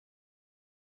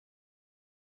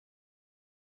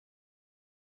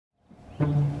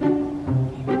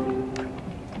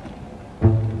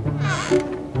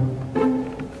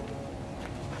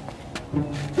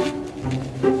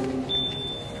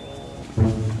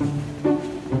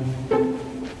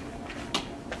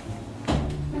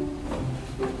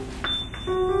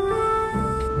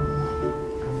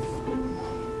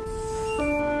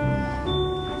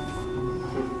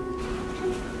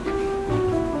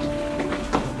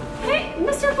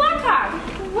Mr. Blackhawk,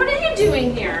 what are you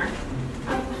doing here?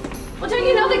 Well, don't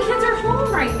you know the kids are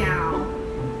home right now?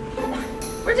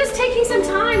 We're just taking some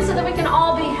time so that we can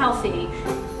all be healthy.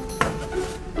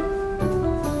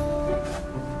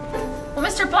 Well,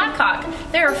 Mr. Blackhawk,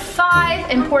 there are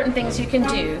 5 important things you can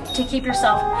do to keep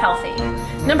yourself healthy.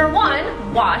 Number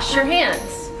 1, wash your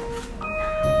hands.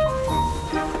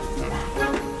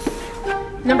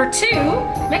 Number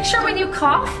 2, make sure when you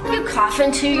cough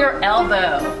into your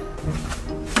elbow.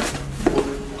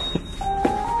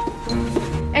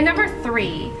 And number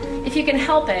 3, if you can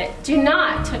help it, do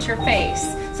not touch your face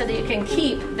so that you can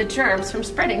keep the germs from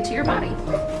spreading to your body.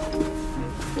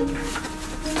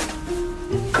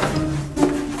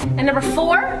 And number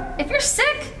 4, if you're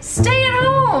sick, stay at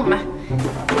home.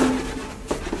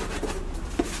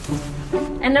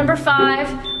 And number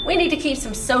 5, we need to keep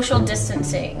some social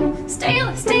distancing. Stay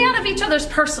out of each other's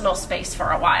personal space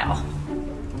for a while.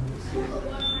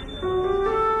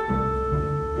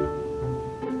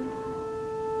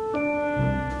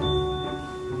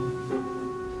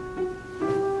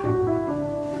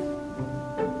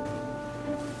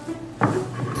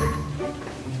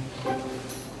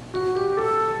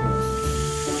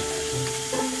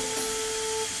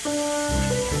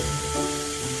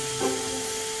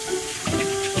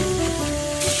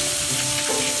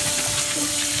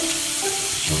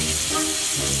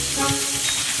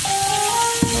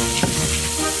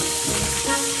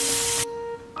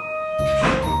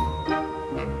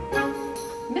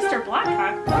 Mr.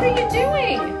 Blackhawk, what are you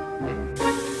doing?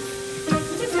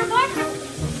 Mr. Blackhawk,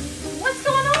 what's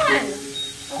going on?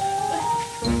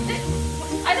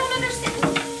 I don't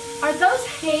understand. Are those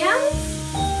hands?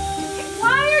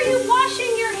 Why are you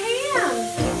washing your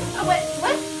hands? Oh, wait,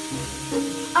 what?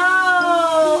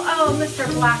 Oh, Mr.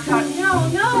 Blackhawk,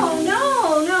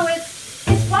 no,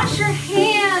 it's wash your hands.